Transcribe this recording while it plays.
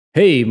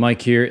Hey,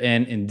 Mike here,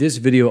 and in this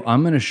video,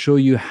 I'm going to show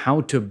you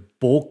how to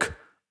bulk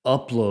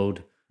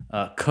upload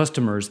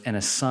customers and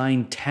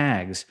assign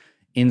tags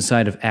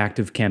inside of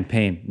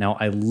ActiveCampaign. Now,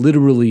 I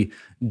literally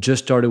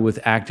just started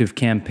with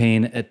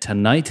ActiveCampaign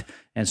tonight,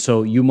 and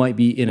so you might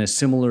be in a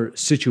similar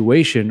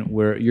situation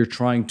where you're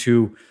trying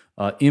to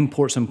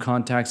import some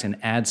contacts and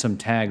add some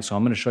tags. So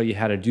I'm going to show you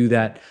how to do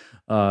that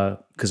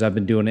because I've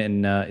been doing it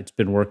and it's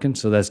been working,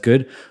 so that's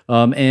good.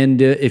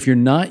 If you're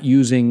not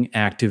using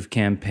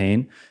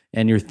ActiveCampaign,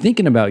 and you're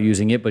thinking about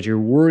using it, but you're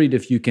worried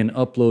if you can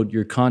upload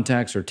your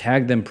contacts or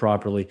tag them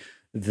properly,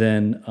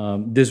 then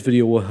this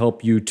video will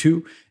help you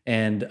too.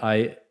 And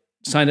I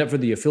signed up for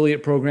the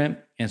affiliate program,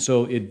 and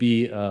so it'd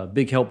be a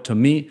big help to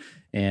me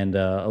and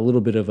a little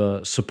bit of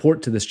a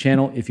support to this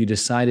channel if you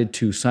decided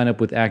to sign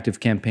up with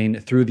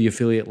ActiveCampaign through the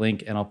affiliate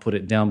link, and I'll put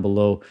it down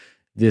below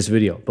this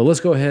video. But let's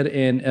go ahead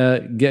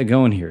and get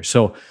going here.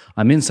 So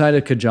I'm inside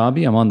of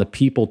Kajabi. I'm on the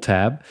People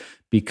tab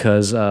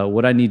because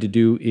what I need to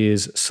do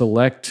is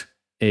select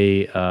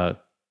a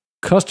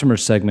customer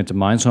segment of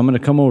mine. So I'm going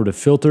to come over to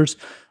filters.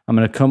 I'm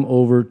going to come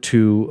over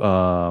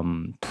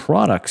to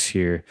products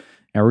here,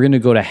 and we're going to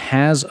go to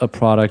has a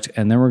product,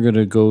 and then we're going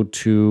to go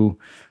to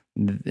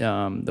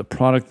the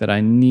product that I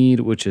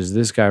need, which is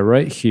this guy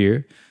right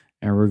here.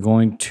 And we're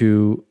going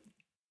to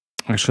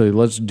actually,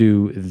 let's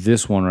do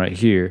this one right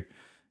here,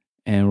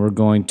 and we're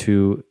going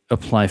to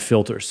apply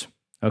filters.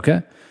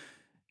 Okay.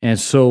 And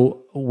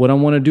so what I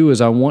want to do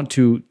is I want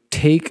to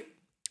take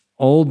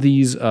all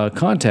these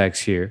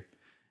contacts here,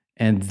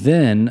 and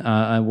then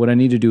what I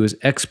need to do is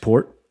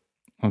export.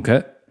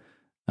 Okay,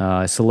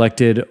 I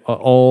selected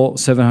all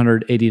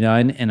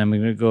 789, and I'm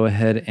going to go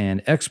ahead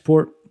and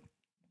export.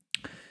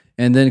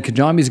 And then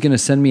Kajabi is going to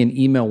send me an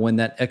email when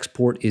that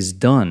export is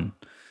done.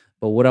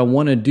 But what I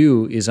want to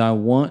do is I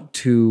want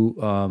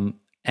to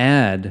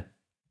add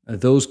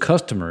those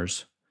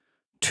customers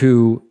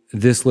to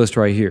this list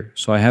right here.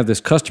 So I have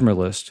this customer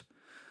list.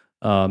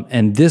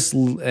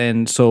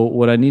 And so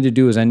what I need to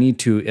do is I need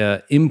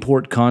to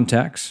import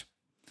contacts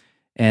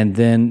and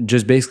then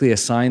just basically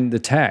assign the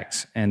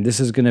tags. And this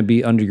is going to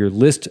be under your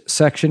list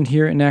section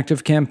here in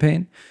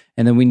ActiveCampaign.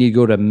 And then we need to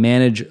go to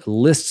manage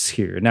lists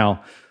here.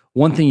 Now,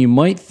 one thing you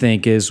might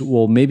think is,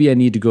 well, maybe I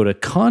need to go to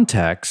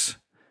contacts,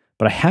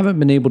 but I haven't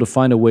been able to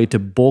find a way to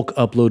bulk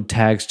upload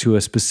tags to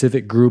a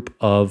specific group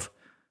of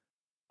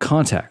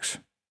contacts.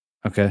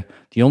 Okay.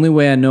 The only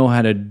way I know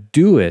how to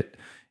do it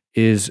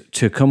is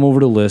to come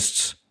over to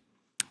lists,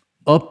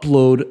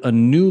 upload a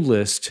new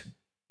list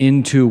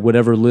into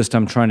whatever list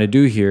I'm trying to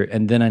do here,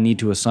 and then I need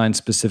to assign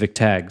specific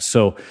tags.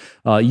 So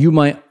I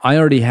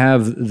already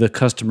have the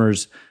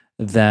customers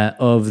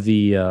of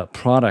the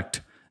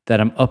product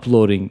that I'm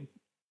uploading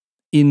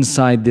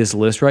inside this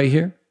list right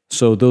here.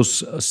 So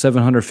those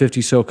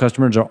 750 so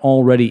customers are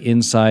already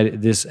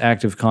inside this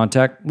active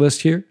contact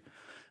list here.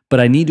 But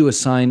I need to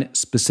assign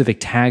specific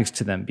tags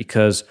to them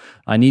because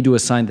I need to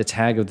assign the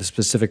tag of the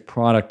specific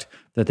product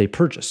that they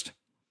purchased.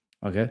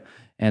 Okay.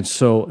 And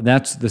so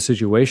that's the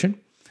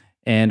situation.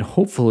 And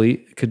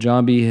hopefully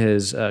Kajabi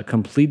has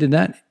completed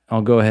that.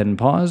 I'll go ahead and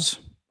pause.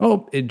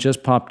 Oh, it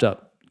just popped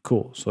up.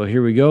 Cool. So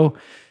here we go.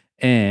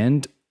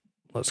 And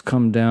let's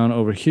come down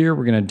over here.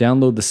 We're going to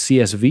download the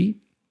CSV.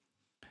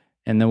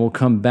 And then we'll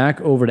come back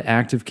over to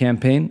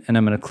ActiveCampaign, and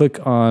I'm going to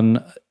click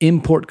on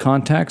Import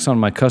Contacts on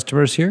my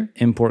customers here,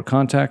 Import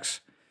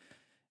Contacts.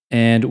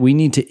 And we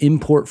need to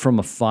import from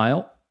a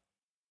file.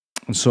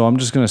 And so I'm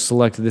just going to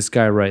select this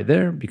guy right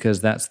there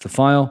because that's the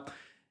file.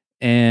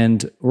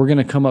 And we're going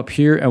to come up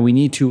here, and we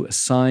need to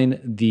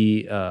assign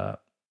the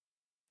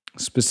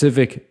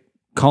specific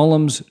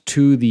columns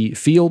to the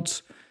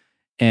fields.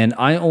 And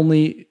I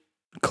only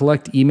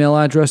collect email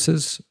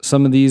addresses.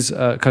 Some of these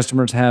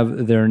customers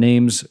have their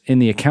names in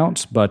the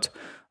accounts, but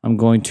I'm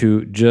going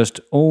to just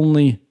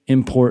only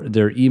import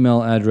their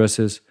email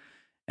addresses.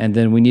 And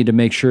then we need to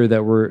make sure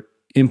that we're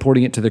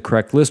importing it to the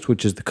correct list,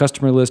 which is the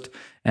customer list.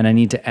 And I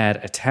need to add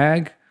a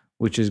tag,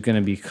 which is going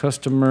to be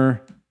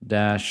customer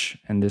dash,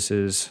 and this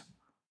is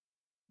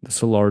the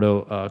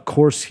Solardo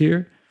course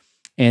here.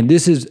 And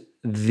this is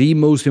the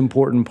most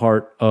important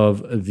part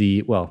of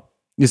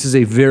this is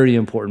a very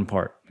important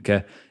part,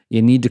 okay?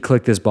 You need to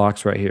click this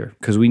box right here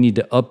because we need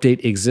to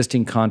update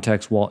existing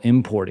contacts while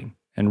importing.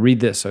 And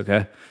read this,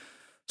 okay?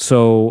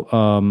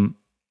 So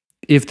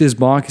if this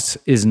box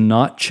is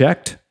not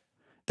checked,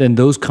 then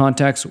those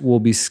contacts will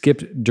be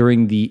skipped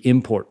during the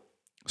import.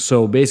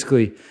 So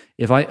basically,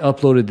 if I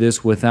uploaded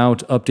this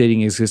without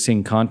updating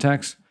existing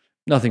contacts,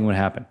 nothing would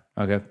happen,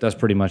 okay? That's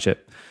pretty much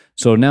it.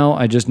 So now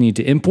I just need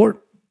to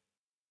import.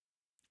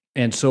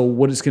 And so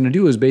what it's going to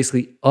do is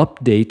basically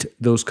update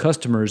those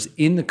customers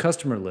in the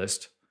customer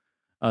list,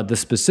 the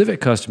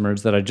specific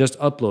customers that I just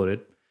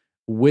uploaded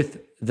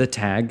with the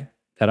tag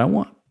that I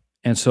want.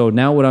 And so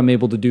now what I'm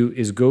able to do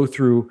is go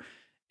through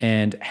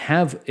and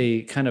have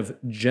a kind of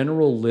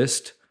general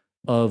list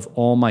of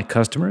all my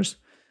customers,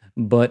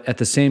 but at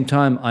the same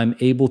time, I'm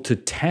able to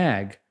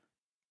tag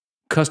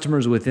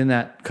customers within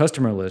that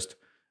customer list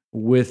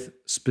with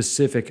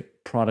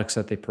specific products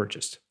that they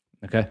purchased,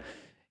 okay?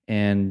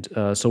 And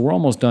so we're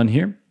almost done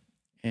here.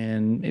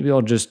 And maybe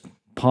I'll just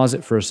pause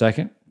it for a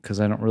second because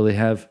I don't really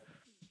have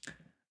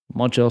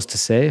much else to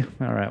say.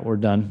 All right, we're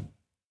done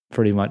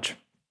pretty much.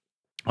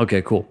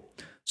 Okay, cool.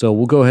 So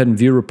we'll go ahead and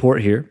view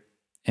report here,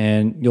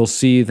 and you'll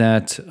see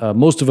that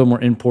most of them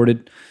were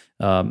imported.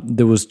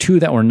 There was 2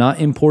 that were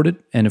not imported,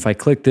 and if I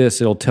click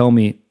this, it'll tell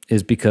me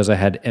is because I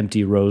had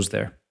empty rows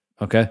there.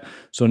 Okay,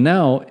 so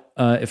now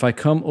if I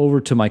come over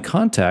to my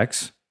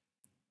contacts,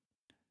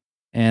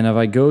 and if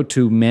I go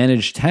to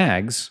manage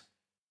tags,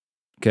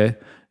 okay,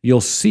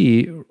 you'll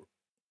see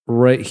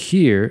right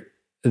here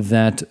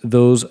that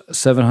those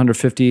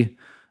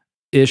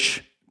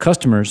 750-ish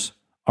customers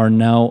are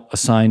now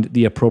assigned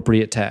the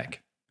appropriate tag.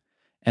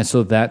 And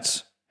so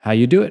that's how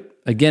you do it.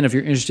 Again, if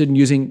you're interested in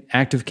using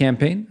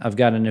ActiveCampaign, I've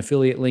got an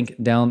affiliate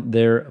link down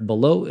there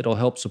below. It'll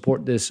help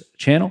support this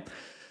channel.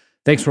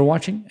 Thanks for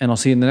watching, and I'll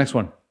see you in the next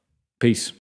one. Peace.